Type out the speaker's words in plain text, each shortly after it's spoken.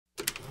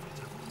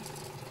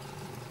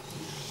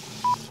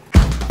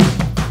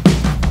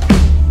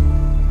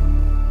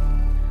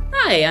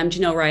Hi, I'm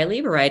Jenelle Riley,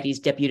 Variety's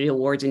Deputy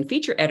Awards and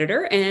Feature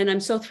Editor, and I'm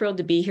so thrilled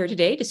to be here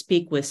today to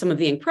speak with some of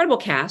the incredible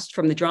cast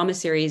from the drama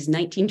series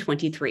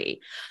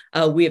 1923.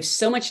 We have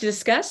so much to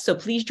discuss, so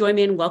please join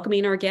me in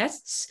welcoming our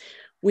guests.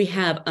 We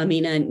have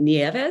Aminah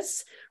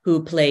Nieves,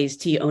 who plays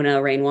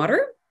Tiona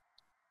Rainwater,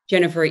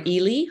 Jennifer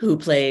Ehle, who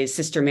plays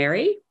Sister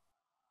Mary,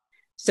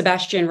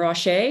 Sebastian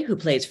Roché, who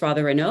plays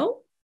Father Renaud,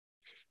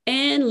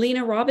 and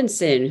Lena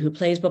Robinson, who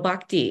plays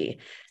Babakti.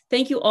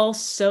 Thank you all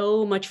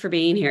so much for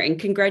being here, and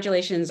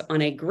congratulations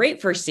on a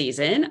great first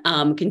season,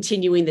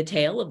 continuing the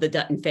tale of the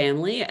Dutton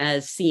family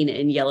as seen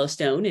in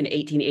Yellowstone in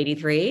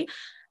 1883.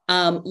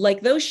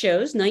 Like those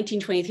shows,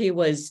 1923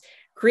 was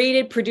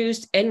created,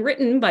 produced, and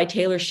written by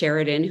Taylor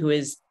Sheridan, who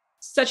is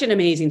such an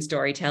amazing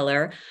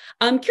storyteller.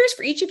 I'm curious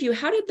for each of you,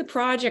 how did the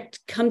project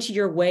come to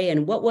your way,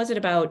 and what was it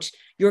about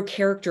your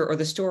character or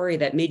the story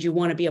that made you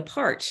want to be a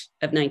part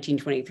of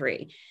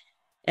 1923?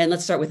 And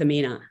let's start with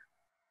Aminah.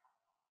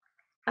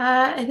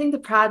 I think the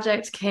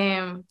project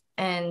came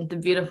in the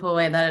beautiful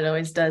way that it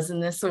always does in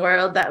this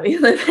world that we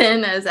live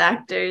in as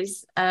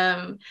actors.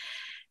 But,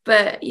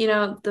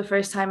 the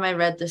first time I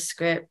read the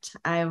script,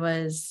 I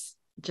was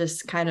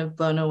just kind of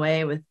blown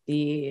away with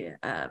the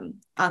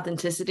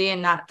authenticity,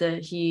 and not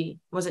that he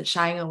wasn't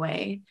shying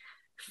away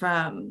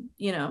from,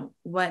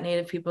 what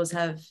Native peoples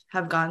have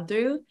gone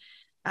through.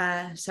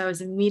 So I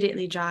was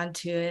immediately drawn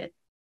to it,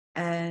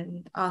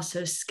 and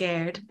also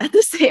scared at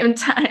the same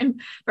time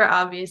for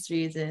obvious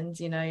reasons.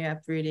 You're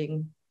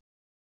uprooting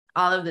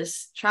all of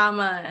this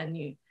trauma, and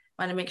you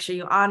want to make sure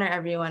you honor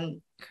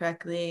everyone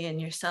correctly,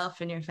 and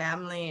yourself and your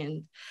family.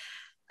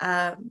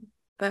 And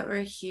but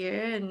we're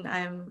here, and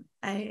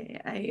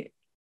I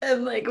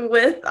am like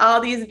with all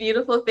these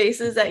beautiful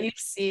faces that you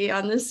see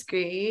on the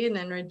screen,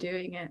 and we're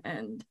doing it,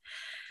 and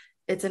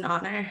it's an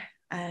honor.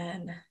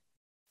 And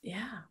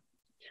yeah.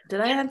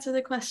 Did I answer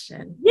the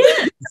question?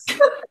 Yes.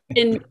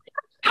 And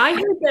I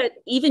heard that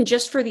even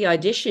just for the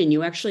audition,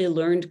 you actually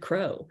learned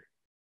Crow,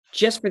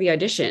 just for the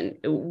audition.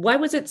 Why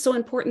was it so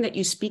important that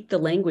you speak the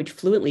language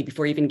fluently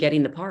before even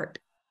getting the part?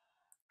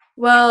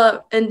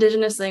 Well,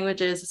 Indigenous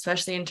languages,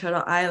 especially in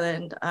Turtle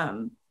Island,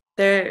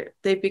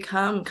 they've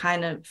become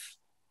kind of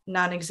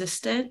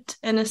non-existent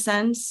in a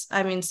sense.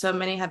 I mean, so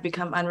many have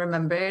become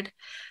unremembered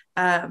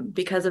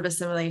because of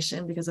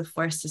assimilation, because of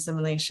forced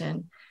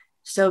assimilation.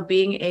 So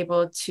being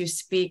able to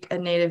speak a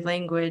native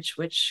language,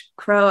 which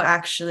Crow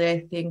actually, I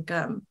think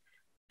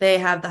they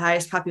have the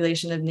highest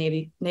population of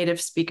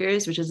native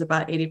speakers, which is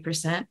about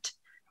 80%.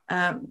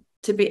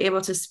 To be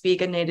able to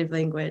speak a native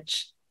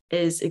language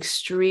is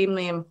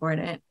extremely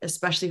important,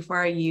 especially for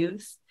our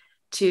youth,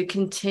 to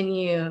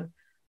continue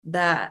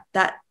that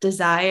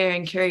desire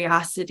and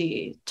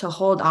curiosity to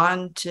hold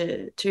on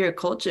to your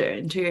culture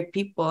and to your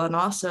people, and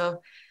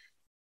also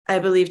I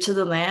believe to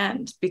the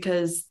land,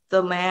 because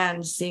the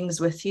land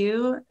sings with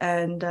you.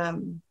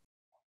 And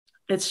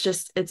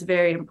it's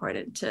very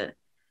important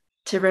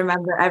to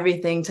remember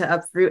everything, to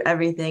uproot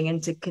everything,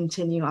 and to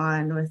continue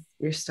on with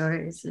your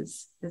stories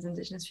as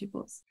Indigenous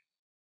peoples.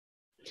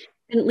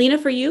 And Lena,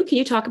 for you, can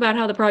you talk about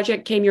how the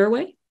project came your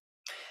way?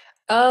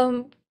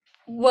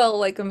 Well,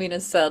 like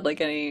Amina said, like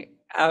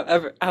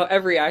how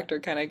every actor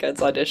kind of gets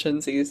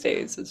auditions these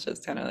days, it's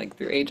just kind of like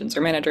through agents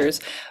or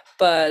managers.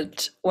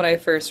 But when I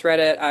first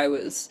read it, I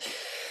was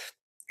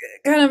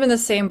kind of in the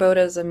same boat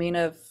as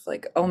Amina of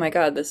like, oh my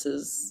God, this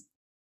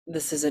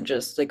isn't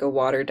just like a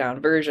watered down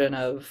version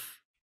of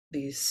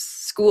these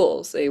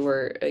schools. They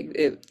were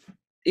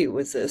it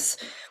was this,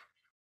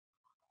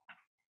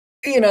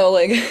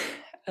 like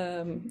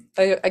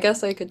I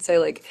guess I could say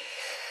like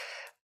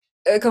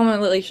a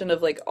culmination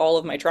of like all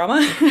of my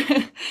trauma,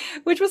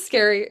 which was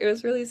scary. It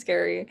was really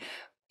scary.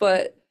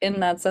 But in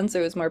that sense,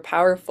 it was more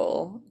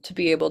powerful to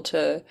be able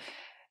to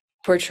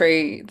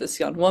portray this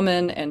young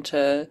woman and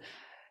to,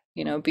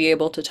 be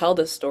able to tell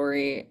this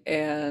story.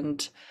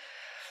 And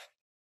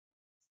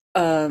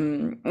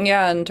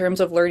yeah, in terms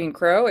of learning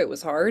Crow, it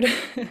was hard,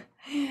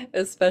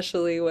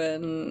 especially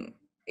when,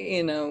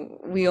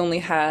 we only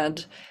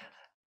had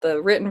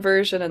the written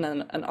version and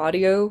then an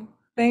audio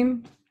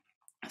thing.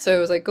 So it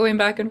was like going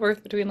back and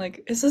forth between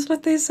like, is this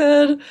what they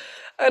said?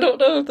 I don't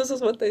know if this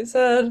is what they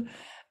said.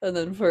 And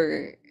then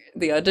for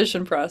the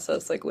audition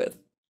process, like with,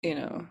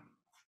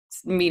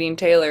 meeting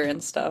Taylor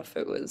and stuff,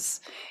 it was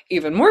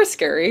even more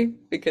scary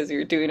because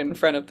you're doing it in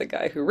front of the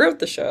guy who wrote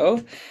the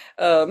show.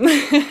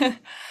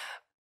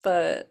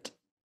 But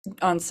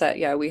on set,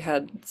 yeah, we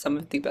had some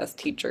of the best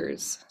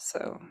teachers.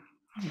 So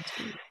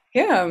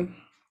yeah.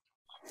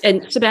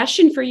 And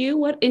Sebastian, for you,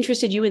 what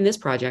interested you in this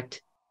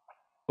project?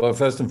 Well,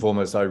 first and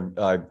foremost,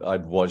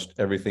 I'd watched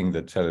everything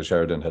that Taylor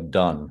Sheridan had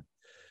done,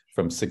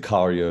 from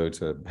Sicario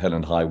to Hell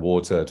and High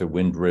Water to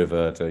Wind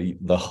River to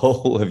the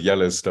whole of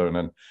Yellowstone,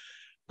 and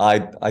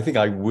I think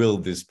I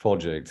willed this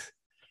project.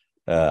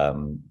 I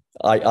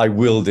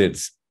willed it,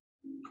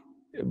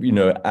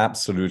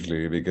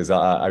 absolutely, because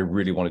I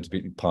really wanted to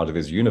be part of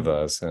his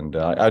universe, and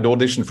I'd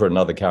auditioned for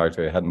another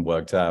character, it hadn't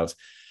worked out,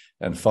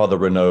 and Father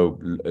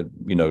Renaud,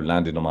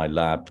 landed on my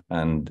lap,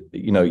 and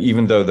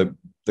even though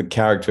the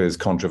character is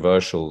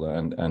controversial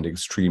and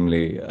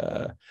extremely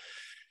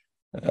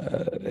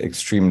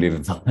extremely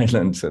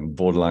violent and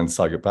borderline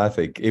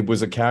psychopathic. It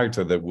was a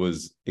character that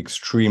was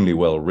extremely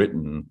well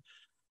written.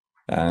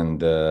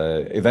 And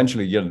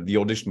eventually, the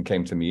audition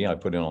came to me. I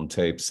put it on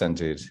tape,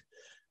 sent it,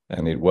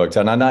 and it worked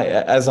out. And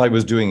as I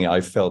was doing it,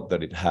 I felt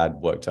that it had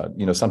worked out.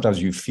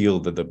 Sometimes you feel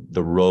that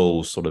the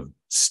role sort of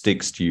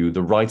sticks to you.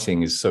 The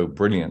writing is so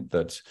brilliant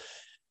that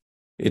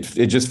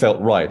it just felt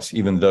right,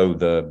 even though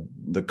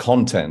the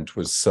content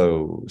was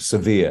so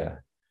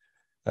severe.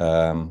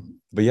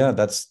 But yeah,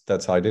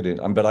 that's how I did it.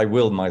 But I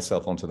willed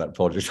myself onto that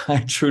project. I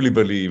truly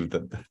believe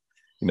that,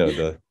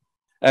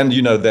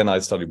 then I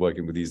started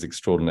working with these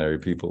extraordinary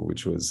people,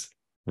 which was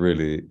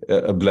really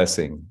a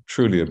blessing,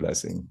 truly a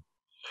blessing.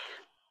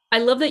 I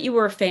love that you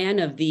were a fan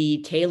of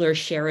the Taylor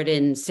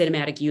Sheridan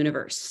cinematic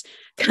universe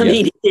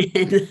coming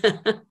in.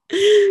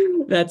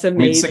 That's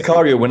amazing.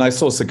 Sicario, when I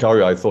saw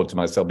Sicario, I thought to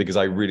myself, because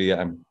I really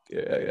am,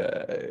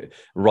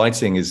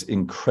 writing is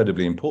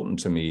incredibly important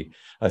to me.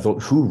 I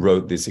thought, who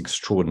wrote this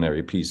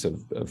extraordinary piece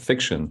of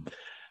fiction?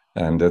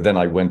 And then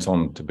I went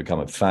on to become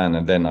a fan,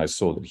 and then I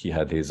saw that he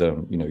had his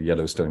own,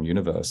 Yellowstone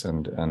universe,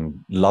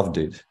 and loved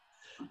it.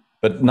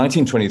 But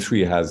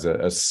 1923 has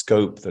a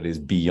scope that is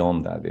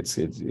beyond that. It's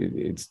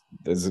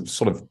there's a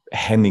sort of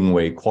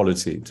Hemingway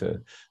quality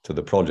to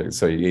the project.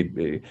 So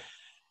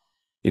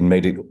it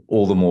made it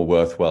all the more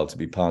worthwhile to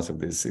be part of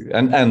this.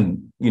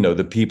 And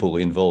the people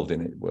involved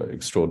in it were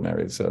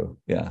extraordinary. So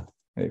yeah,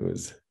 it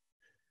was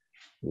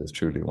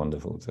truly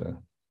wonderful to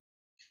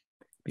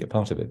be a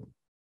part of it.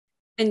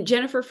 And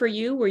Jennifer, for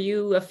you, were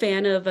you a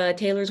fan of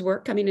Taylor's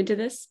work coming into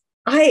this?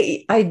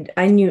 I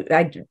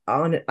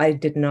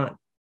did not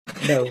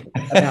know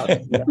about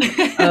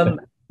it.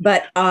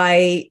 But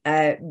I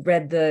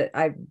read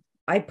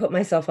I put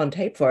myself on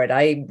tape for it.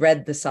 I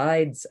read the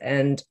sides,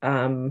 and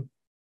I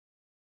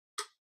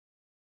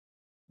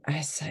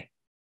was like,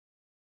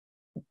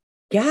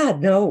 yeah,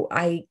 no,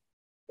 I'd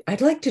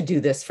like to do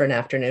this for an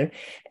afternoon.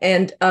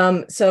 And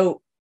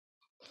so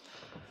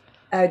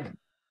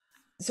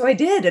I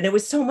did, and it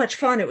was so much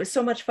fun. It was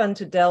so much fun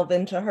to delve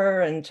into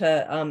her and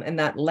to and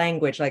that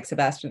language, like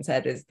Sebastian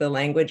said, the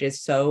language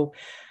is so,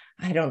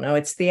 I don't know,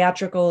 it's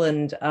theatrical,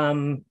 and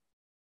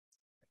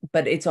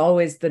but it's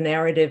always, the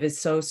narrative is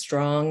so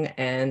strong,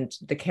 and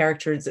the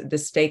characters, the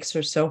stakes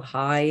are so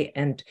high,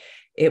 and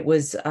it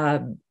was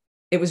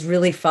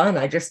really fun.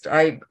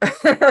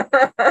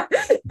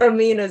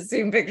 Aminah's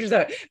seen pictures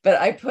of it, but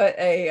I put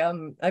a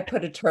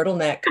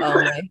turtleneck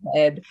on my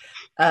head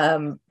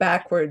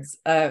backwards,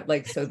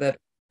 like so that,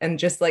 and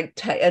just like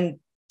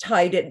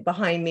tied it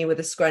behind me with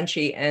a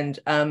scrunchie, and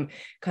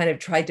kind of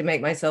tried to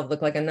make myself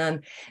look like a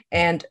nun.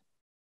 And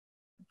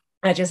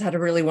I just had a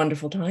really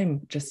wonderful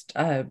time. Just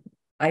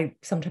I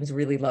sometimes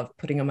really love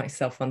putting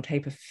myself on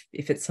tape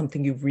if it's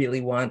something you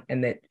really want,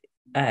 and it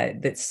can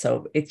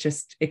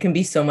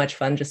be so much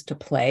fun just to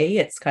play.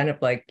 It's kind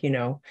of like,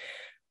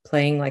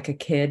 playing like a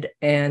kid,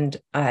 and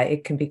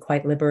it can be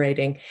quite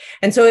liberating.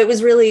 And so it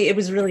was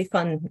really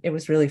fun. It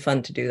was really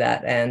fun to do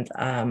that. And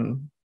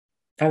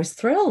I was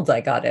thrilled. I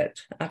got it.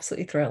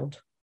 Absolutely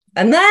thrilled.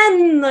 And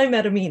then I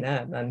met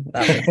Aminah, and then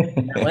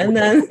and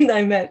then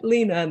I met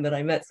Leenah, and then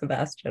I met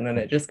Sebastian, and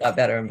it just got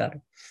better and better.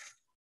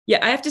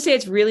 Yeah, I have to say,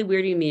 it's really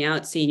weirding me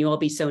out seeing you all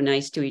be so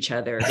nice to each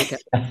other,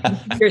 because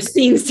your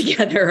scenes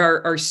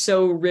together are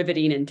so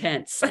riveting and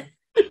tense.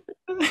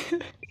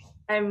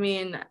 I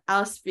mean,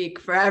 I'll speak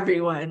for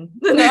everyone.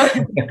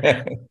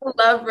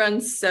 Love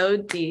runs so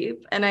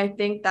deep, and I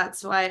think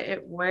that's why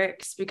it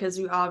works, because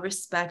we all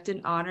respect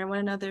and honor one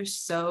another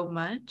so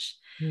much.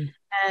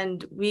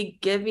 And we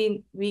give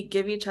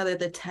each other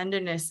the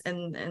tenderness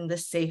and the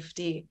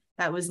safety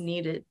that was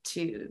needed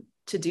to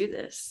do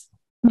this.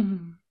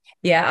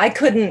 Yeah, I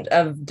couldn't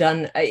have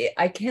done,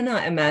 I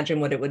cannot imagine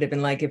what it would have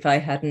been like if I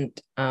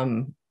hadn't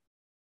had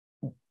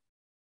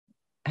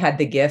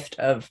the gift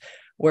of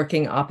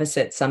working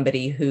opposite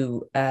somebody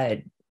who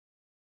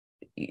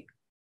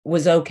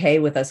was okay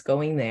with us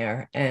going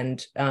there,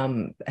 and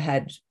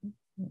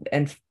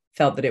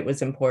felt that it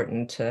was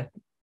important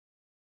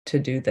to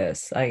do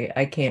this.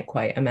 I can't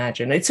quite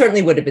imagine. It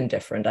certainly would have been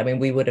different. I mean,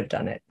 we would have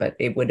done it, but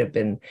it would have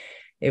been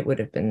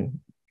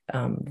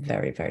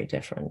very, very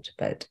different.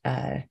 But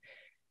Aminah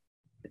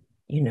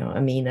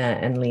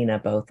and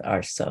Leenah both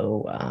are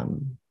so,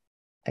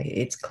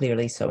 it's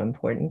clearly so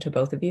important to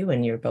both of you,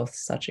 and you're both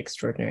such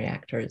extraordinary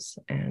actors,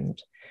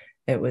 and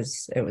it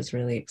was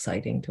really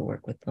exciting to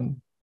work with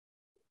them.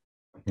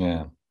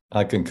 Yeah,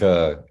 I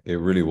concur. It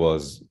really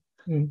was.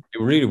 It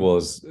really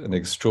was an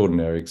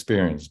extraordinary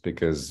experience,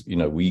 because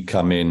we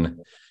come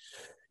in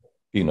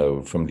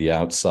from the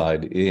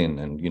outside in,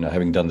 and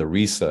having done the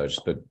research,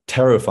 the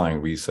terrifying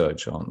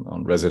research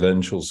on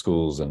residential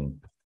schools,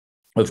 and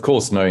of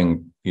course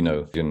knowing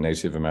the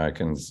Native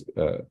Americans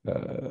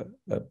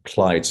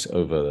plight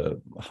over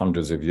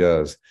hundreds of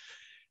years.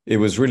 It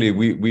was really,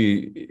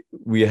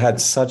 we had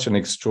such an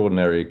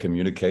extraordinary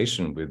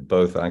communication with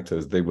both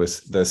actors.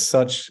 They're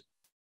such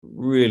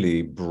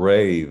really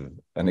brave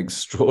and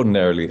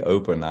extraordinarily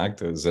open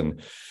actors,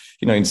 and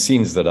in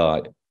scenes that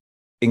are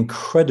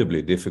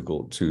incredibly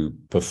difficult to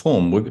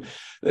perform.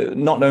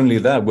 Not only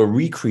that, we're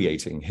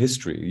recreating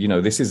history.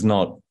 This is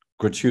not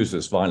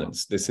gratuitous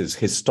violence. This is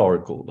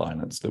historical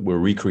violence that we're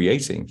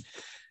recreating.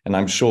 And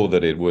I'm sure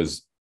that it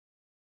was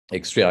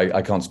extreme.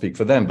 I can't speak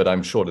for them, but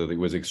I'm sure that it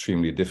was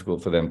extremely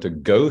difficult for them to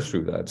go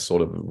through that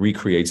sort of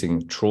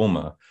recreating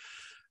trauma.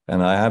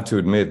 And I have to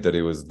admit that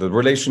it was the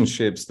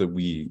relationships that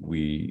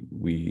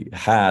we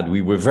had.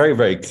 We were very,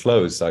 very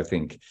close, I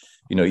think.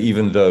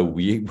 Even though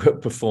we were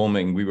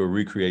performing, we were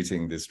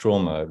recreating this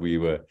trauma, we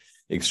were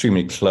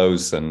extremely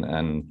close,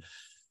 and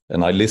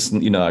I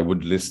listened, I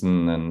would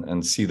listen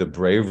and see the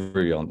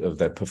bravery of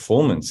their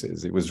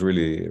performances. It was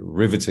really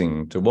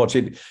riveting to watch.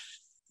 It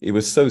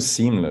was so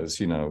seamless,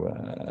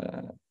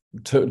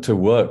 to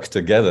work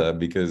together,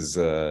 because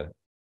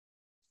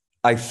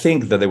I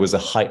think that there was a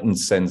heightened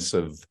sense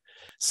of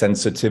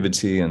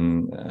sensitivity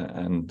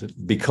and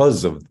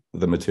because of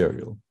the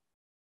material.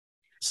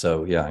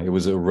 So yeah, it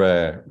was a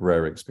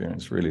rare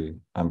experience, really.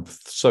 I'm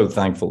so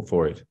thankful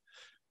for it.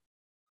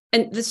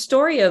 And the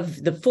story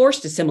of the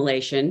forced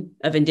assimilation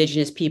of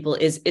Indigenous people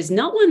is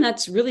not one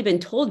that's really been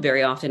told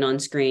very often on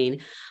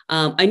screen.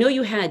 I know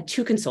you had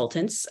two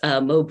consultants,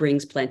 Mo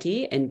Brings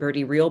Plenty and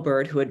Bertie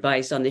Realbird, who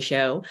advised on the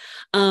show.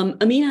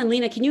 Aminah and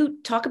Leenah, can you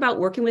talk about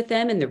working with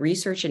them and the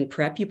research and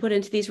prep you put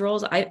into these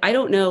roles? I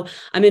don't know.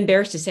 I'm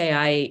embarrassed to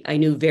say I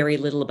knew very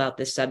little about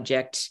this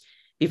subject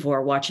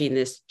before watching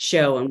this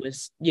show, and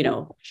was,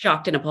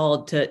 shocked and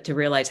appalled to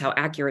realize how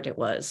accurate it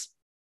was.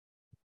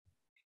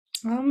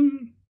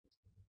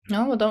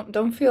 No, well,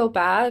 don't feel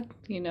bad.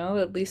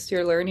 At least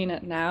you're learning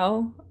it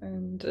now,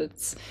 and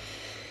it's,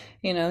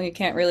 you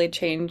can't really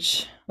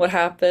change what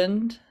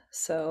happened,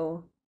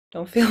 so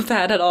don't feel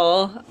bad at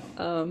all.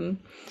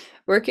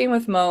 Working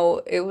with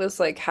Mo, it was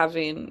like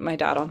having my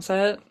dad on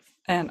set,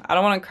 and I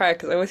don't want to cry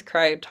because I always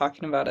cry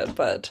talking about it,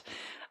 but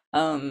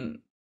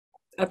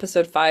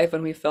episode 5,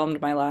 when we filmed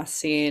my last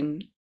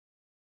scene,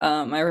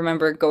 I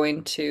remember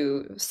going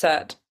to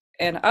set,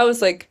 and I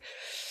was like,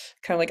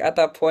 kind of like at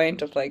that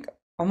point of like,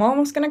 I'm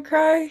almost gonna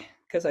cry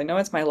because I know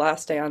it's my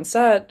last day on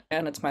set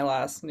and it's my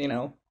last,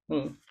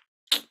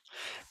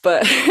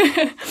 But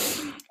I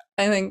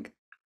think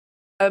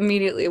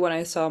immediately when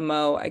I saw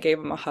Mo, I gave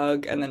him a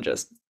hug, and then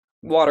just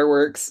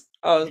waterworks.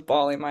 I was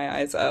bawling my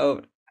eyes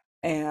out,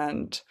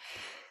 and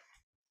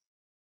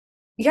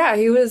yeah,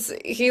 he was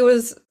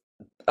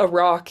a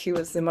rock. He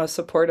was the most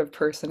supportive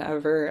person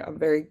ever. I'm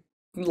very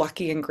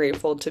lucky and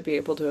grateful to be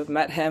able to have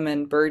met him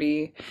and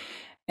Bertie.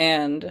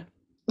 And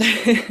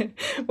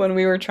when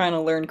we were trying to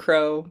learn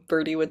Crow,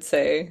 Bertie would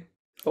say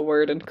a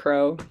word in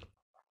Crow,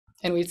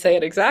 and we'd say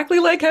it exactly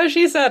like how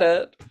she said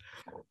it.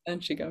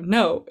 And she'd go,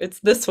 "No, it's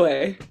this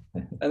way,"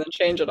 and then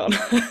change it on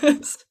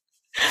us.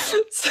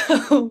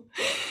 So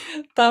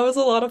that was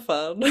a lot of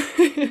fun.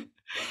 I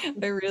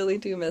really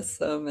do miss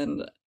them,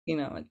 and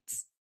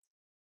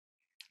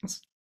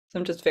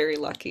I'm just very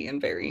lucky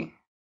and very,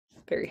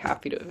 very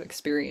happy to have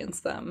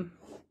experienced them.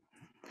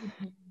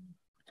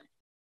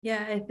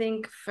 Yeah, I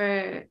think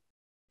I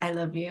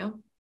love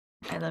you.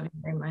 I love you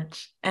very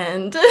much.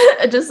 And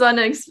I just want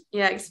to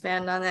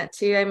expand on that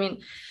too. I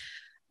mean,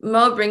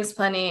 Mo Brings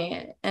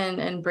Plenty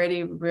and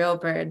Bertie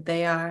Realbird,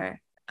 they're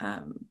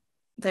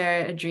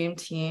a dream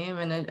team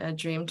and a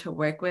dream to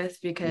work with,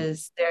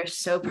 because they're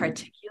so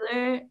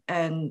particular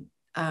and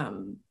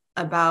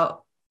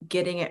about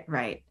getting it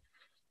right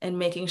and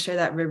making sure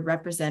that we're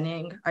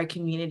representing our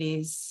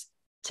communities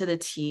to the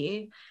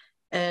T.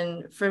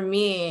 And for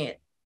me,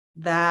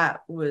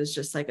 that was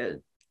just like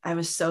I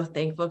was so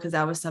thankful, because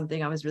that was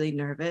something I was really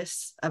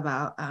nervous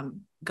about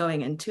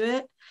going into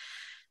it.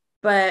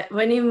 But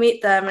when you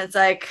meet them, it's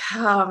like,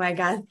 oh my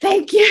God,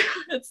 thank you.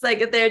 It's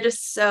like they're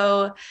just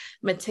so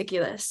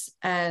meticulous,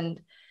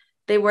 and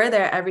they were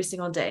there every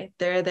single day.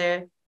 They're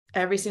there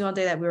every single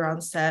day that we were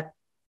on set,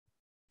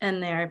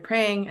 and they're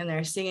praying and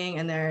they're singing,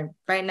 and they're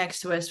right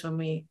next to us when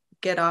we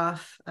get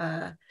off,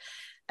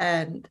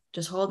 and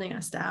just holding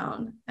us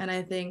down. And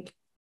I think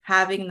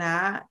having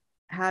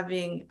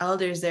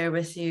elders there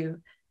with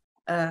you,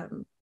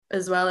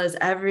 as well as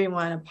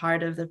everyone a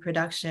part of the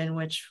production,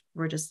 which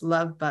were just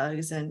love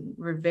bugs and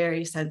were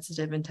very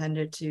sensitive and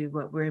tender to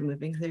what we're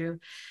moving through,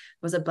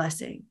 was a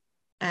blessing.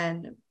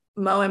 And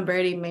Mo and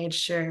Bertie made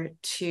sure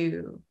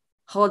to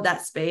hold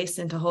that space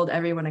and to hold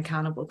everyone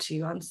accountable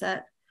to on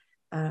set.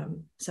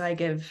 So I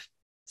give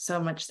so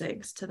much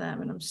thanks to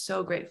them, and I'm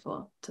so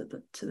grateful to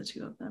the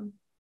two of them.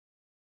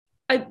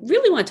 I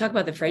really want to talk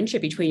about the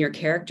friendship between your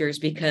characters,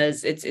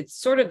 because it's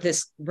sort of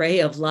this ray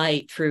of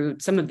light through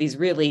some of these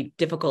really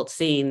difficult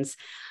scenes.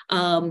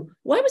 Why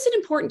was it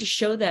important to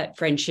show that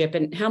friendship,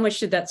 and how much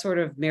did that sort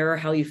of mirror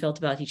how you felt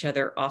about each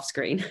other off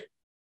screen?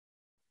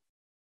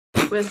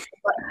 It's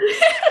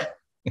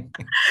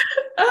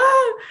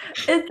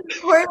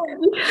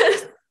important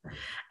because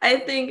I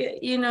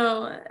think,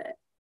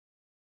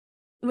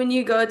 when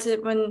you go to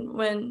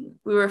when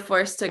we were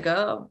forced to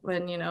go,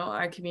 when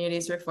our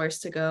communities were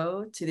forced to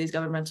go to these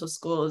governmental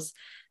schools,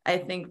 I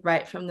think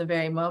right from the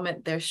very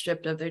moment they're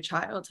stripped of their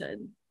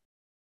childhood.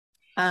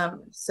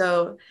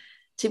 So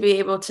to be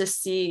able to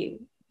see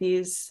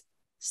these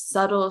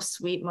subtle,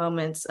 sweet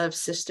moments of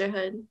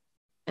sisterhood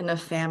and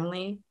of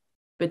family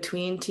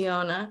between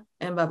Tiona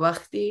and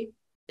Babakti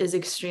is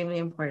extremely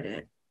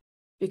important,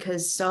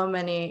 because so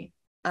many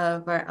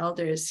of our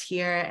elders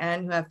here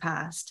and who have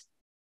passed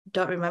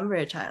don't remember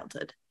a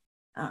childhood.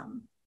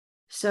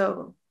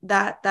 So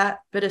that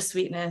bit of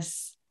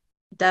sweetness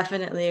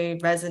definitely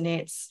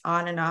resonates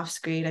on and off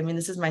screen. I mean,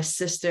 this is my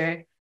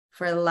sister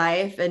for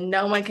life, and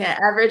no one can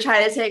ever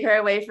try to take her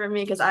away from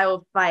me, because I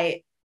will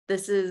fight.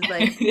 This is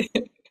like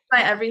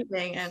my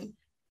everything. And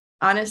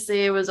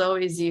honestly, it was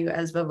always you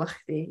as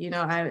Babakti. You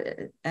know,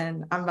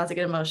 I'm about to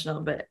get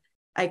emotional, but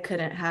I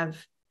couldn't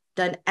have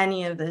done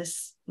any of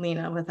this,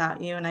 Leenah,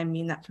 without you. And I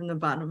mean that from the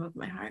bottom of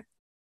my heart.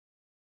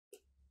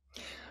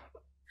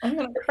 I'm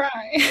gonna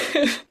cry.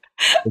 It's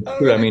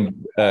true. I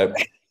mean,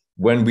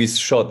 when we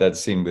shot that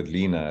scene with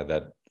Leenah,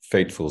 that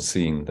fateful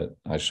scene that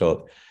I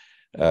shot,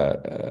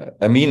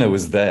 Aminah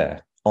was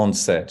there on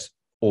set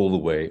all the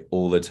way,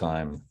 all the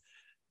time,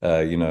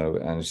 you know,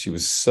 and she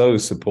was so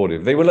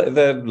supportive. They were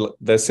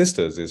they're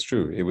sisters. It's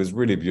true. It was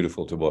really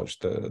beautiful to watch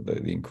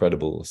the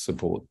incredible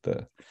support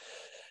there.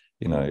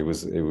 You know, it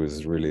was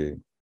really,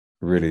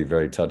 really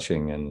very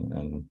touching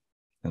and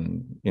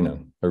you know,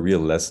 a real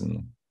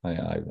lesson.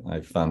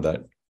 I found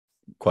that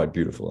quite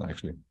beautiful,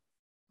 actually.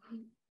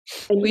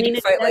 And We do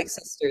Leenah, fight like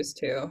sisters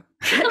too.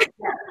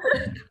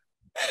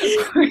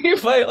 We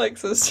fight like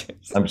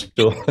sisters. I'm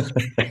sure.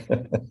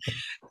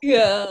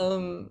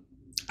 Yeah,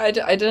 I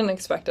didn't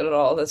expect it at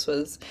all.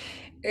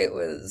 It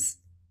was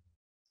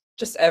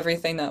just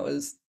everything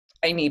that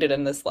I needed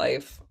in this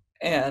life.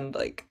 And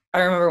like, I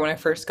remember when I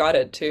first got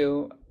it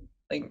too,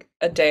 like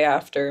a day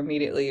after,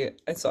 immediately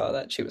I saw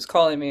that she was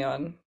calling me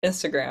on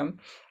Instagram,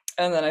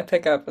 and then I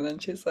pick up and then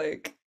she's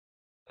like,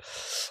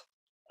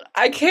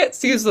 I can't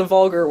use the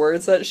vulgar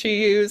words that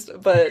she used,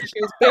 but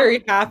she was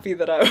very happy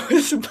that I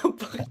was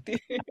Babakti.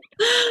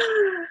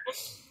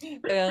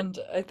 And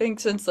I think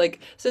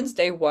since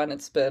day one,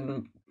 it's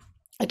been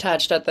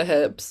attached at the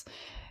hips,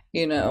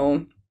 you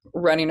know,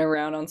 running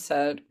around on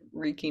set,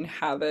 wreaking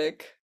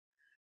havoc.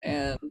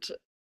 And,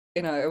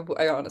 you know,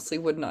 I honestly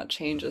would not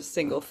change a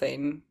single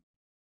thing.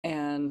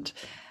 And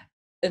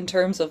in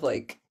terms of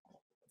like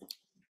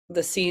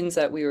the scenes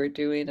that we were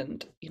doing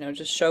and, you know,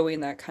 just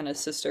showing that kind of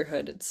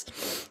sisterhood,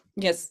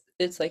 yes,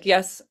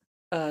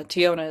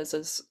 Tiona is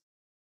this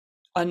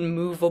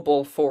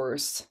unmovable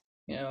force,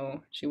 you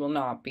know, she will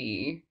not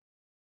be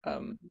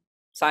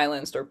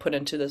silenced or put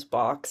into this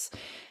box.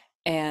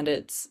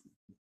 But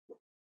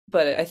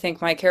I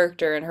think my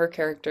character and her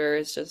character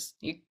is just,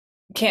 you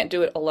can't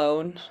do it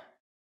alone.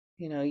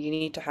 You know, you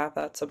need to have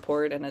that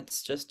support, and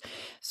it's just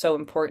so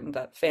important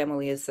that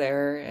family is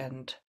there,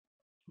 and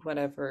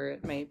whatever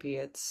it may be,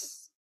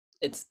 it's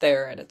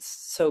there, and it's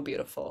so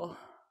beautiful.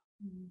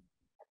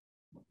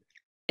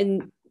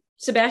 And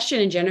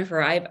Sebastian and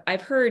Jennifer,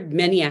 I've heard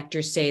many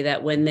actors say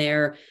that when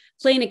they're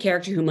playing a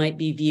character who might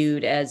be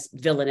viewed as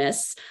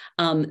villainous,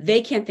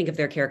 they can't think of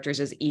their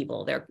characters as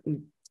evil. They're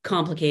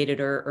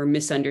complicated or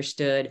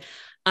misunderstood.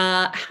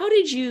 How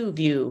did you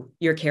view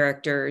your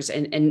characters,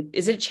 and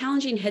is it a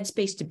challenging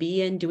headspace to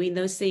be in doing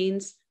those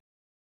scenes?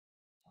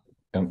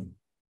 Go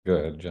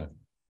ahead, Jen.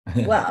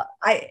 Well,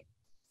 I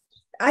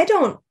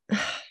don't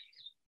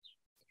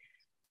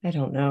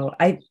know.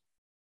 I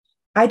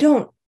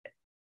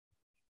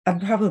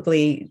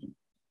probably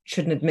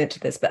shouldn't admit to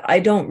this, but I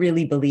don't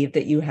really believe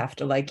that you have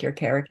to like your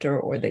character,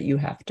 or that you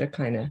have to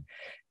kind of,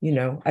 you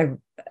know, I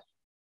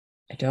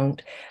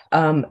don't.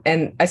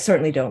 And I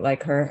certainly don't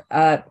like her.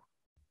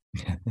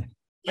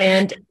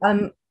 And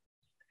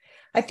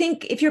I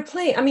think if you're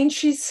playing, I mean,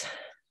 she's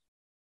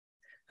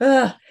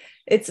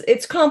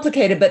it's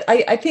complicated, but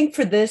I think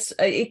for this,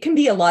 it can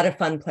be a lot of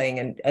fun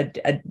playing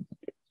a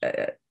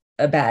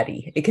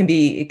baddie. It can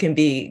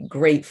be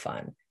great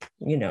fun,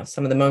 you know,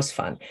 some of the most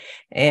fun.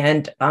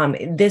 And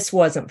this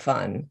wasn't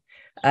fun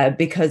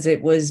because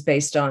it was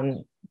based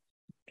on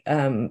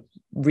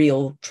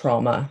real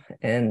trauma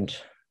and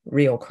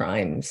real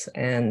crimes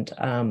and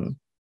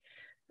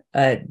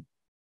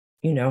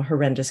you know,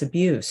 horrendous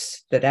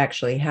abuse that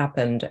actually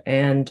happened.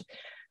 And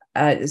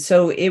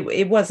so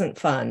it wasn't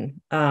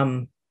fun.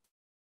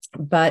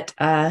 But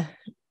no,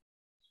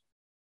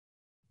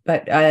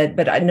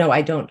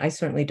 I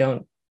certainly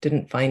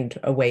didn't find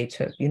a way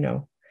to, you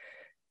know,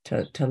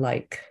 to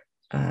like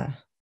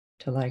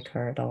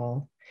her at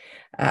all.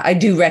 I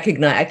do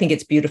recognize, I think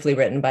it's beautifully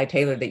written by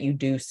Taylor that you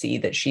do see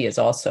that she is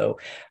also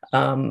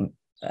living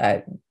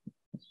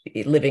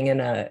in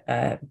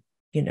a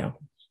you know,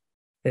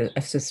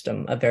 a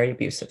system, a very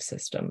abusive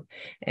system.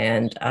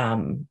 And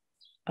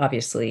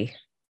obviously,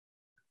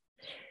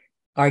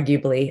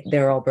 arguably,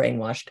 they're all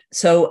brainwashed.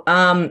 So,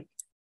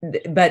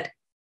 but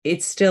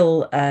it's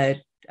still,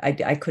 I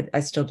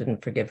still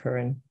didn't forgive her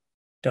and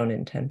don't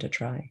intend to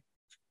try.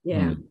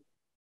 Yeah.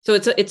 So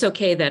it's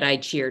okay that I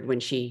cheered when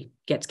she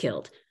gets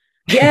killed.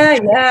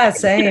 Yeah,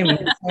 same.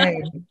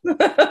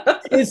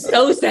 is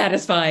so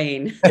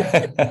satisfying.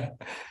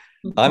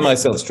 I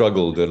myself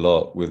struggled a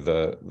lot with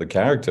the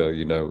character,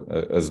 you know,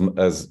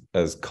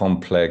 as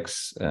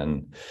complex,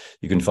 and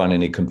you can find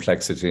any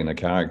complexity in a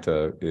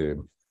character.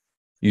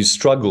 You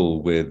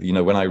struggle with, you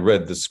know, when I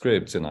read the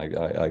script and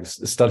I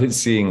started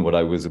seeing what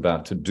I was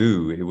about to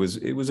do, it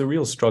was a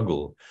real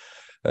struggle.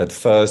 At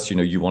first, you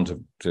know, you want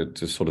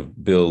to sort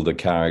of build a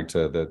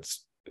character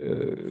that's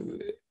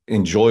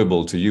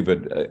enjoyable to you,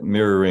 but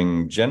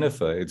mirroring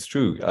Jennifer, it's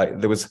true.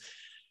 There was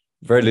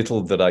very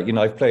little that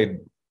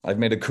I've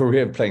made a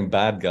career playing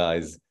bad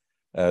guys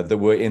that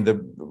were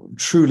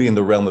truly in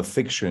the realm of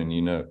fiction,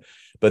 you know.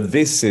 But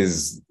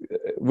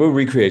we're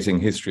recreating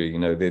history, you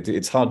know.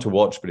 It's hard to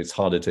watch, but it's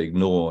harder to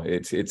ignore.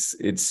 It's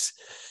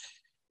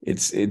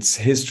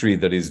history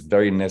that is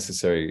very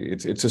necessary.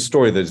 It's a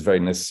story that is very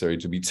necessary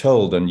to be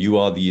told, and you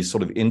are the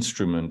sort of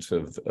instrument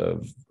of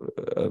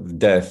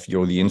death.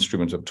 You're the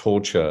instrument of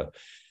torture.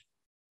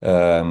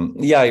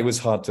 It was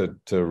hard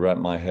to wrap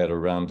my head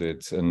around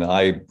it, and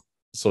I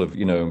sort of,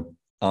 you know,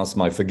 asked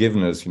my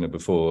forgiveness, you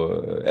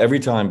know, every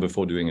time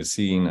before doing a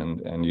scene,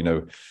 and you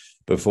know,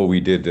 before we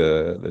did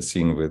the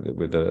scene with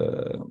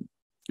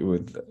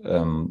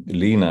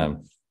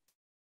Leenah,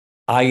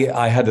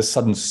 I had a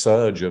sudden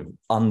surge of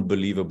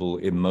unbelievable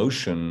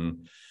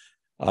emotion.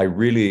 I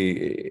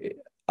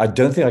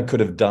don't think I could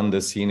have done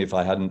the scene if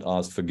I hadn't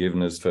asked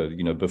forgiveness for,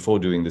 you know, before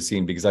doing the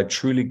scene, because I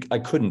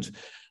couldn't.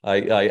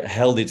 I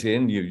held it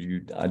in.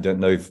 I don't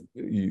know if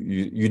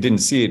you didn't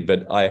see it,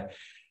 but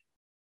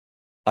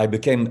I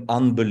became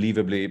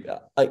unbelievably,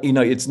 you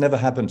know, it's never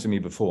happened to me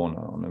before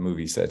on a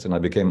movie set, and I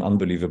became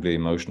unbelievably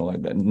emotional.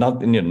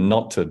 Not, you know,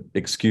 not to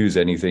excuse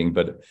anything,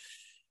 but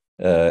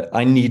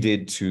I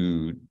needed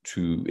to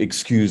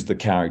excuse the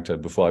character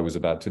before I was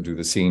about to do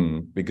the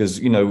scene, because,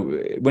 you know,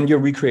 when you're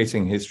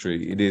recreating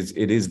history, it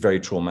is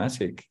very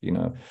traumatic, you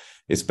know,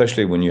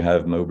 especially when you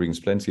have Mo Brings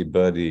Plenty,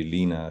 Birdie,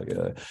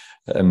 Leenah,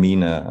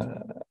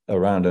 Aminah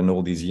around, and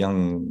all these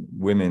young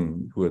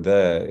women who are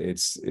there.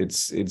 It's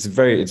a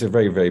very,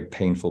 very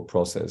painful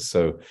process.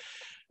 So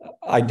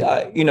I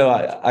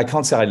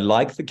can't say I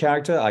like the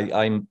character.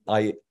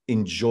 I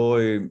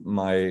enjoy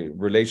my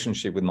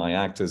relationship with my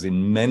actors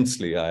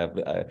immensely. I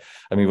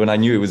mean, when I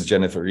knew it was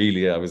Jennifer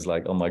Ehle, I was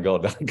like, oh my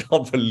God, I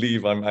can't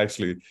believe I'm a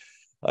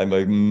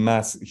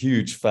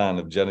huge fan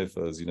of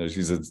Jennifer's. You know,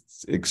 she's an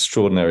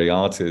extraordinary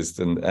artist,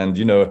 and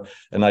you know,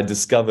 and I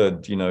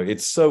discovered, you know,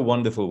 it's so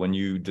wonderful when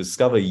you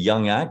discover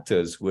young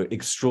actors who are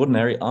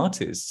extraordinary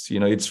artists. You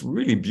know, it's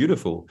really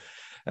beautiful,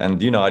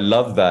 and you know, I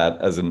love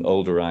that as an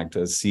older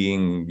actor,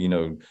 seeing, you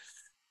know,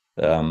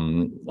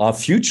 our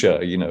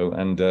future, you know,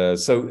 and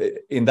so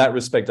in that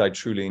respect, I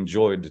truly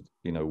enjoyed,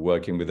 you know,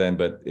 working with them.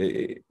 But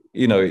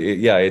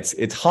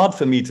it's hard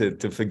for me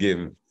to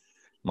forgive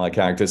my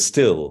character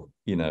still.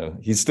 You know,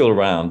 he's still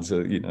around,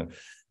 so, you know,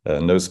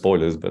 no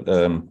spoilers, but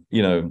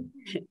you know,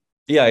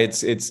 yeah,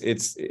 it's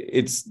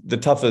the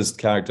toughest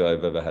character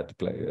I've ever had to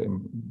play,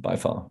 by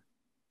far.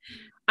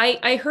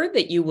 I heard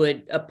that you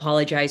would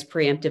apologize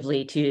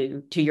preemptively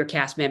to your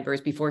cast members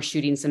before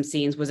shooting some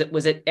scenes.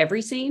 Was it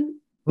every scene?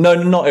 No,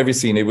 not every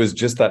scene. It was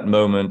just that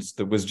moment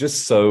that was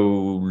just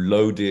so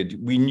loaded.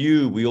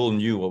 We all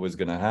knew what was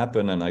going to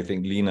happen, and I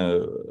think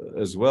Leenah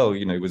as well.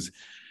 You know, it was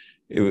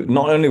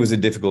not only was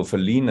it difficult for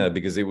Leenah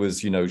because it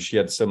was, you know, she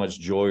had so much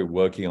joy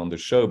working on the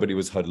show, but it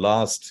was her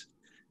last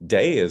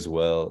day as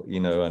well, you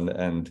know,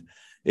 and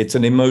it's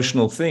an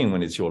emotional thing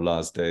when it's your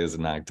last day as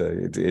an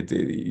actor.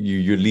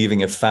 You're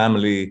leaving a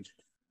family,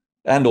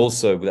 and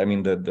also, I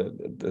mean,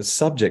 the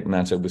subject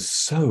matter was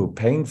so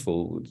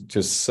painful,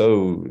 just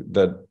so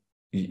that,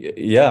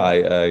 yeah,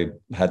 I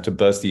had to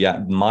burst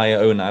my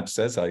own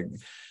abscess.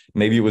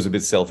 Maybe it was a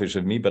bit selfish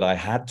of me, but I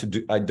had to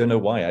do. I don't know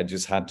why. I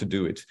just had to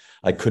do it.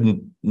 I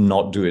couldn't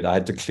not do it. I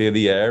had to clear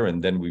the air,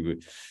 and then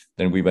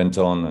we went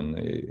on, and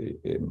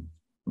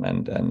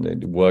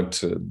it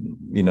worked.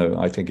 You know,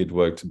 I think it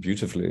worked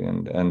beautifully,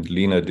 and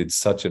Leenah did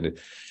such an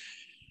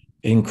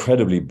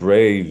incredibly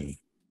brave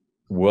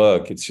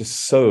work. It's just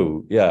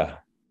so, yeah.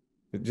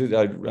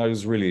 I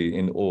was really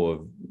in awe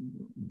of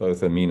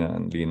both Aminah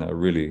and Leenah,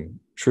 really,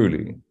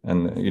 truly,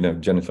 and you know,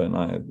 Jennifer and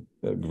I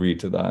agreed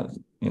to that.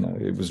 You know,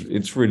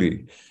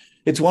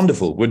 it's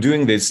wonderful. We're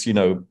doing this, you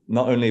know,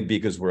 not only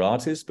because we're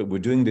artists, but we're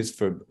doing this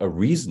for a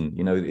reason.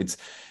 You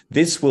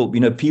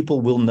know,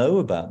 people will know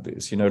about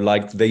this, you know,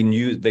 like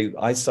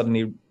I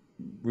suddenly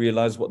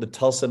realized what the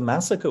Tulsa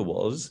massacre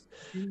was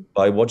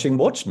by watching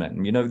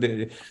Watchmen, you know.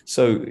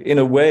 So in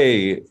a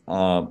way,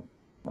 our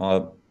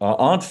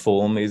art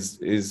form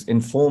is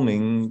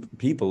informing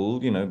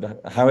people, you know,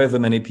 however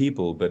many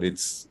people, but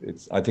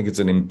I think it's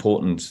an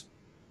important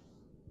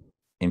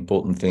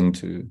thing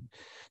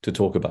to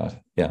talk about.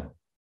 Yeah.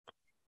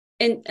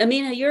 And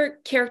Aminah, your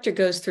character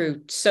goes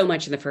through so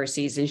much in the first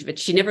season, but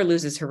she never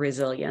loses her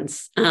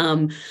resilience.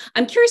 I'm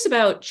curious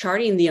about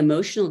charting the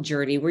emotional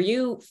journey. Were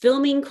you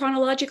filming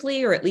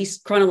chronologically, or at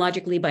least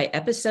chronologically by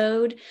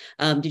episode?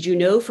 Did you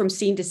know from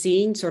scene to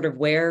scene sort of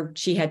where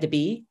she had to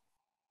be?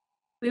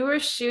 We were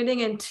shooting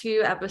in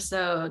 2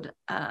 episode,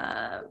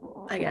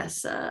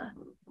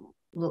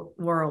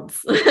 worlds.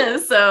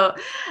 So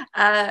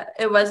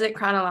it wasn't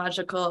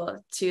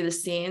chronological to the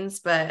scenes,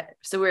 but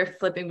so we're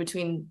flipping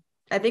between,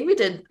 I think we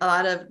did a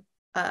lot of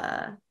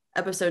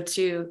episode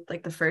 2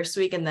 like the first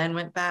week and then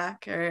went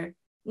back, or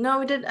no,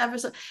 we did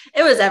episode,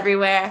 it was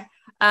everywhere.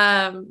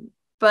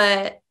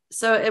 But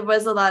so it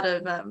was a lot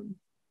of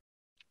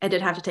I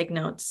did have to take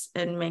notes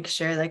and make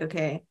sure like,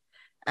 okay,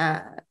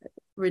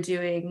 we're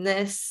doing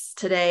this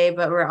today,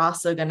 but we're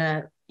also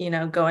gonna,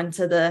 go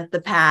into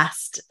the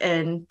past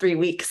in 3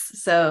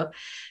 weeks. So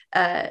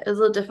it was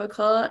a little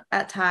difficult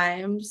at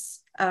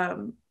times.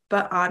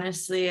 But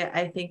honestly,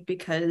 I think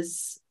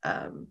because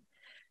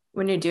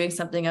when you're doing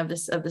something of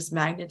this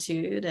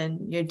magnitude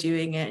and you're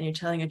doing it and you're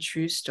telling a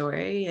true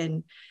story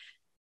and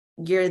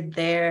you're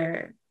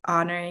there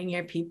honoring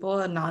your people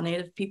and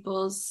non-native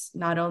peoples,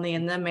 not only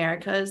in the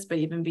Americas, but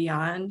even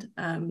beyond.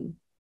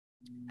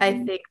 I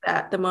think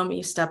that the moment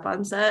you step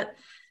on set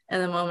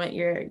and the moment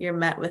you're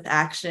met with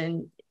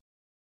action,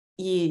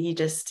 you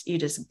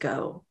just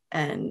go.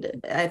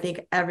 And I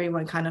think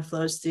everyone kind of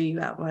flows through you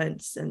at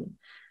once. And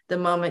the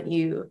moment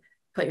you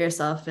put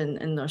yourself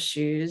in those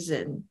shoes,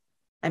 and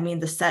I mean,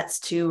 the sets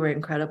too were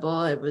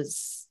incredible. It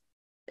was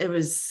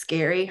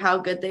scary how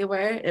good they were.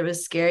 It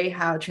was scary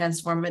how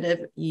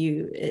transformative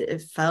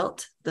it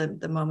felt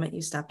the moment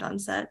you stepped on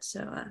set.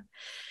 So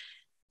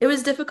it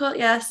was difficult,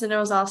 yes. And it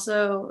was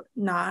also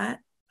not,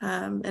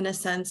 in a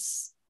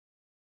sense,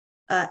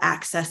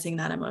 accessing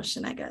that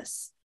emotion, I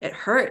guess. It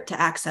hurt to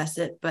access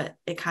it, but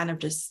it kind of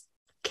just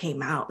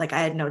came out. Like I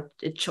had no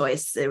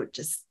choice. It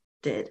just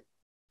did.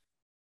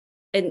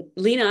 And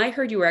Leenah, I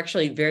heard you were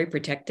actually very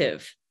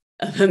protective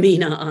of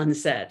Aminah on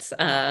sets.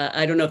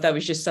 I don't know if that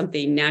was just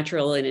something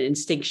natural and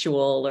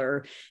instinctual,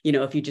 or,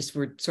 if you just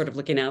were sort of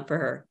looking out for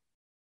her.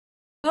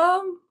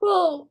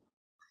 Well,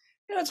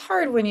 it's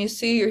hard when you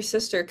see your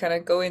sister kind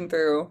of going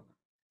through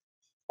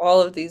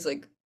all of these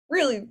like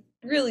really,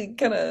 really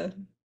kind of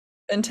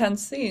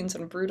intense scenes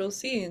and brutal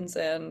scenes.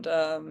 And,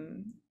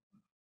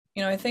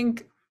 I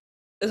think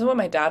this is what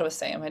my dad was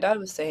saying. My dad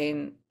was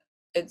saying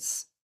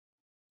it's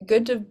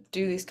good to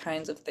do these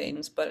kinds of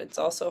things, but it's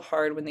also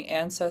hard when the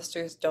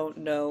ancestors don't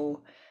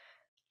know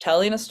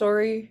telling a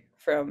story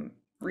from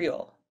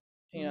real,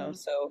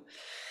 so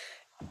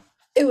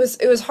it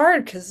was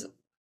hard because,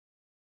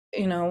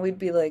 we'd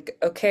be like,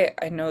 okay,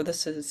 I know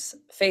this is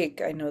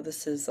fake. I know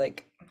this is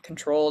like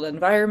controlled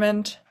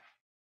environment,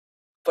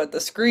 but the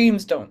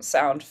screams don't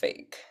sound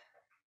fake.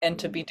 And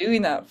to be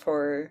doing that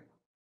for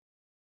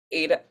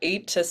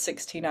 8 to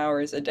 16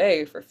 hours a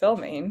day for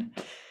filming,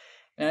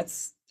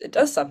 it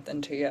does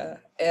something to you.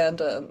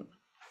 And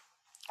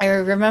I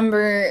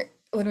remember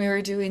when we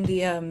were doing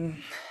the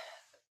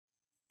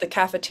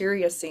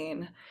cafeteria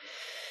scene,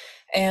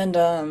 and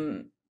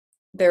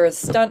there was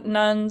stunt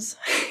nuns,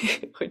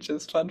 which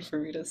is fun for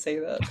me to say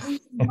that.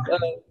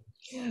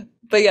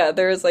 But yeah,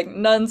 there was like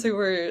nuns who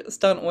were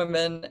stunt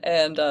women,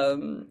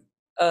 and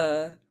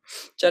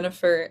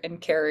Jennifer and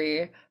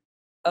Carrie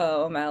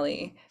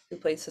O'Malley, who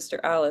played Sister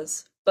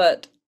Alice.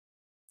 But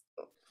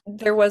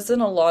there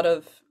wasn't a lot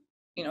of,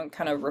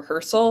 kind of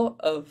rehearsal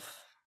of,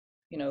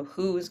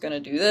 who's going to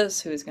do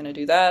this, who's going to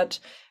do that,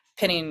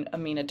 pinning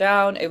Aminah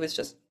down. It was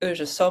just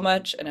so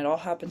much, and it all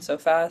happened so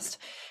fast.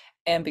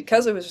 And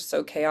because it was just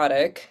so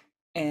chaotic,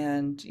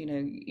 and,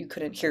 you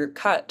couldn't hear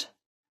cut.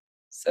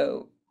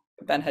 So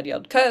Ben had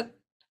yelled cut,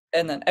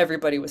 and then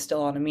everybody was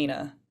still on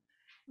Aminah,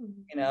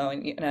 and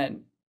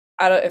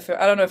I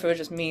don't know if it was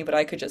just me, but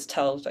I could just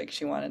tell like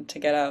she wanted to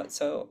get out.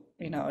 So,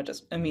 I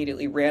just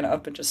immediately ran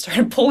up and just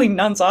started pulling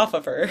nuns off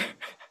of her.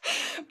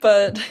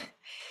 But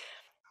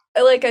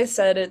like I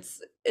said,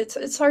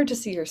 it's hard to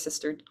see your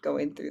sister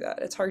going through that.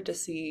 It's hard to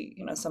see,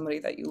 somebody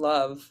that you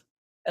love.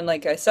 And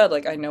like I said,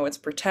 like I know it's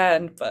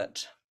pretend,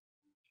 but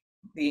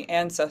the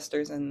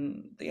ancestors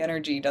and the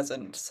energy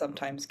doesn't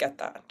sometimes get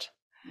that.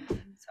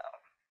 So.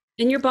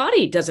 And your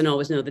body doesn't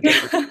always know the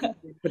difference.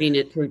 Putting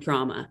it through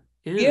trauma.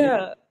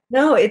 Yeah.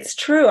 No, it's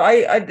true.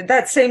 I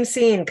that same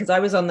scene, because I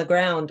was on the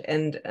ground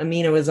and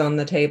Aminah was on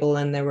the table,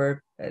 and there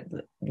were,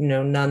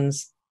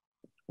 nuns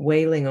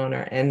wailing on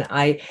her, and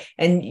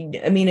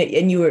Aminah,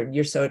 and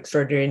you're so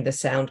extraordinary in the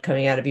sound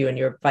coming out of you, and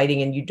you're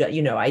fighting, and it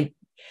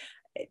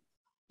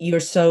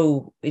was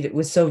so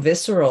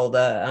visceral,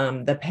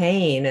 the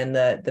pain and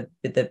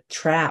the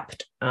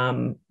trapped,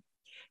 and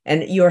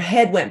your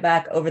head went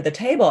back over the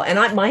table, and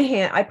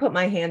I put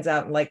my hands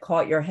out and like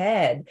caught your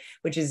head,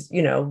 which is,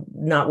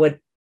 not what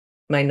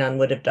my nun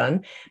would have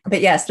done.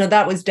 But yes, no,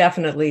 and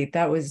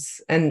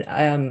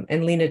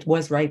Leenah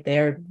was right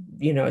there,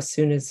 as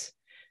soon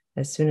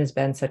as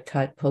Ben said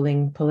cut,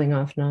 pulling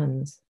off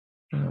nuns.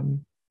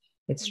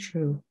 It's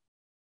true.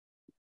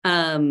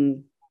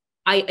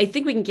 I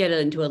think we can get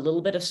into a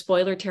little bit of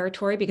spoiler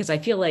territory, because I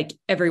feel like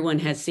everyone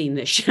has seen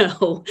this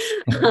show.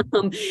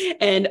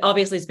 And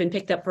obviously it's been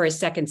picked up for a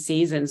second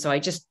season. So I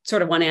just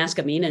sort of want to ask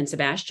Aminah and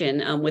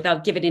Sebastian,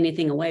 without giving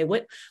anything away,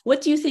 what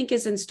do you think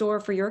is in store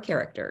for your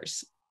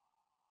characters?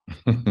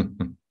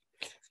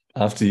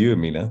 After you,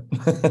 Aminah.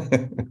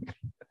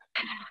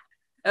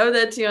 hope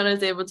that Tiona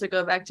is able to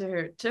go back to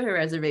her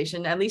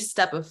reservation, at least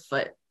step a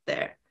foot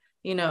there,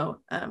 you know,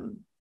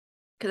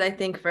 because I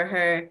think for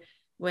her,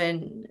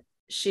 when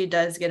she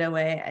does get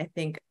away, I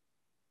think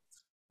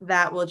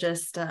that will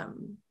just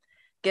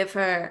give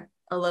her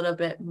a little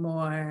bit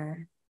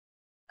more,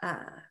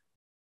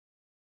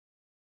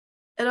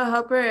 it'll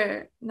help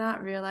her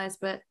not realize,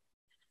 but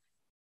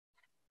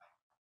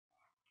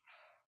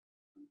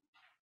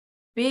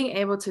being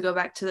able to go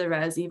back to the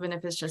res, even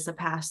if it's just a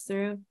pass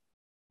through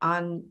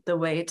on the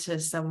way to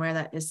somewhere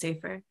that is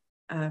safer,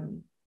 I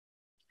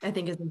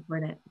think is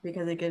important,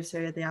 because it gives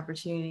her the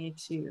opportunity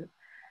to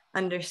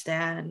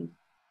understand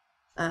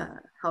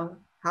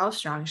how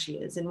strong she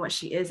is and what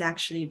she is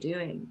actually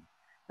doing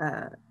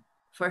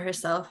for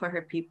herself, for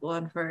her people,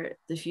 and for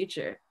the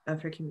future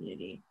of her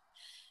community.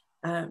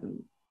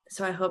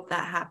 So I hope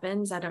that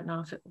happens. I don't know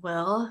if it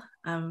will.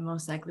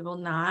 Most likely will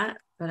not,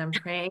 but I'm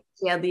praying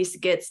she at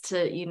least gets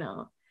to, you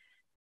know,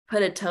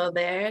 put a toe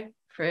there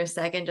for a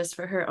second, just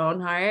for her own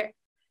heart.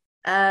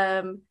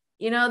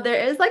 You know,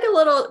 there is like a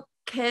little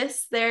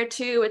kiss there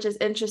too, which is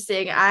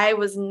interesting. I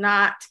was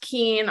not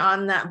keen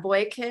on that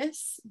boy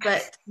kiss,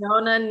 but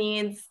Nona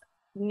needs,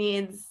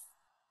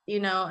 you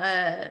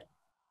know,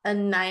 a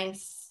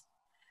nice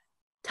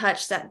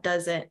touch that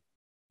doesn't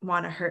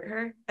want to hurt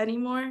her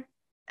anymore.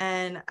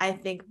 And I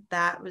think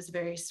that was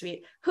very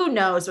sweet. Who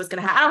knows what's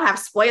gonna happen? I don't have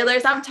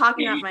spoilers. I'm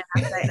talking out my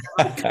ass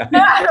right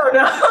now. I don't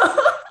know.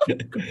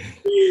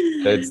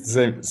 It's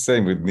the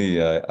same with me.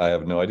 I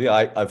have no idea.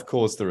 Of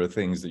course, there are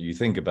things that you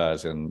think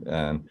about, and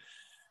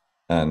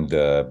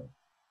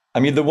I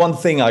mean, the one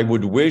thing I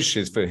would wish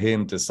is for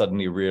him to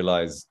suddenly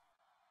realize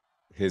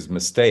his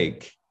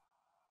mistake,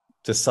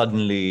 to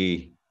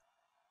suddenly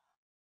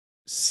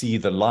see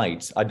the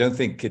light. I don't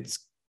think it's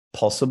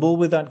possible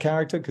with that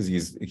character, because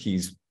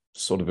he's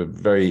sort of a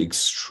very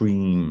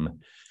extreme.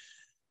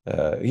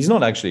 He's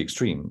not actually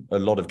extreme. A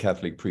lot of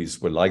Catholic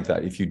priests were like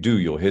that. If you do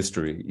your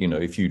history, you know,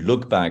 if you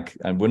look back,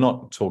 and we're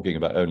not talking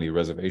about only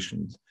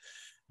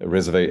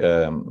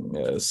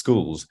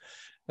schools.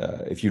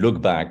 If you look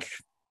back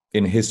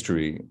in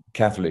history,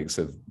 Catholics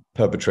have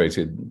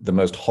perpetrated the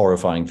most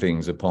horrifying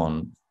things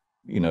upon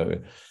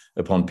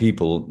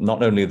people,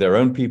 not only their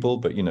own people,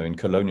 but, you know, in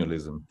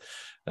colonialism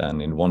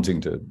and in wanting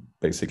to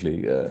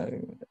basically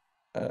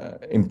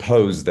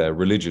impose their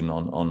religion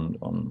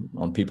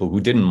on people who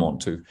didn't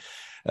want to.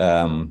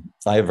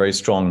 I have very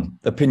strong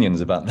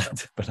opinions about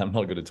that, but I'm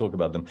not going to talk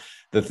about them.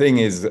 The thing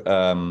is,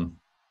 I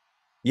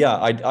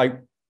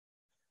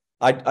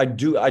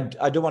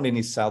don't want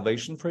any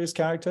salvation for his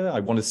character.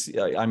 I want to see.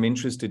 I'm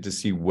interested to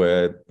see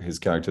where his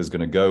character is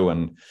going to go,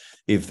 and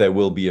if there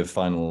will be a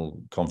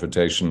final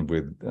confrontation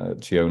with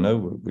Tiona,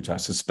 which I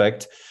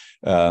suspect.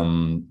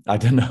 I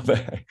don't know,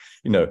 but,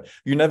 you know,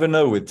 you never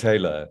know with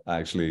Taylor.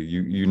 Actually,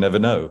 you never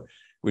know,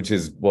 which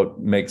is what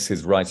makes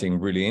his writing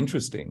really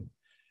interesting.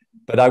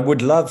 But I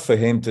would love for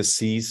him to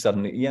see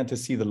suddenly, to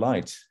see the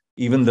light,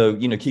 even though,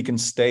 you know, he can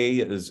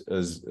stay as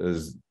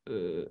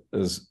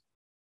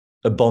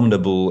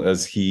abominable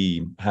as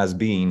he has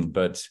been,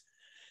 but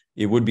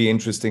it would be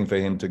interesting for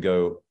him to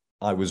go,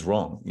 I was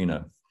wrong, you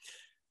know.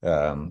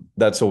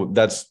 That's all.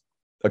 That's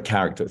a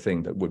character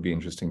thing that would be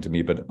interesting to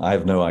me, but I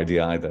have no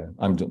idea either.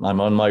 I'm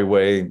on my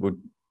way. We're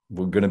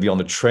going to be on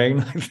the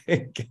train, I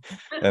think,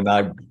 and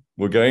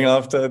we're going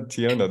after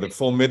Tiona, the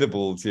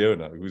formidable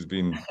Tiona, who's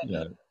been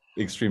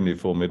extremely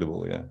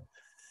formidable. Yeah.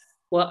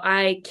 Well,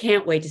 I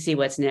can't wait to see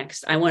what's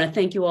next. I want to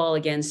thank you all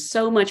again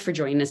so much for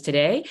joining us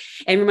today,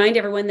 and remind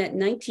everyone that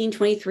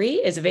 1923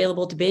 is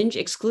available to binge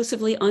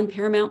exclusively on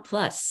Paramount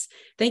Plus.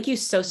 Thank you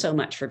so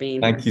much for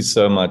being here. Thank you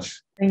so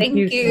much. Thank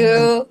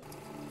you.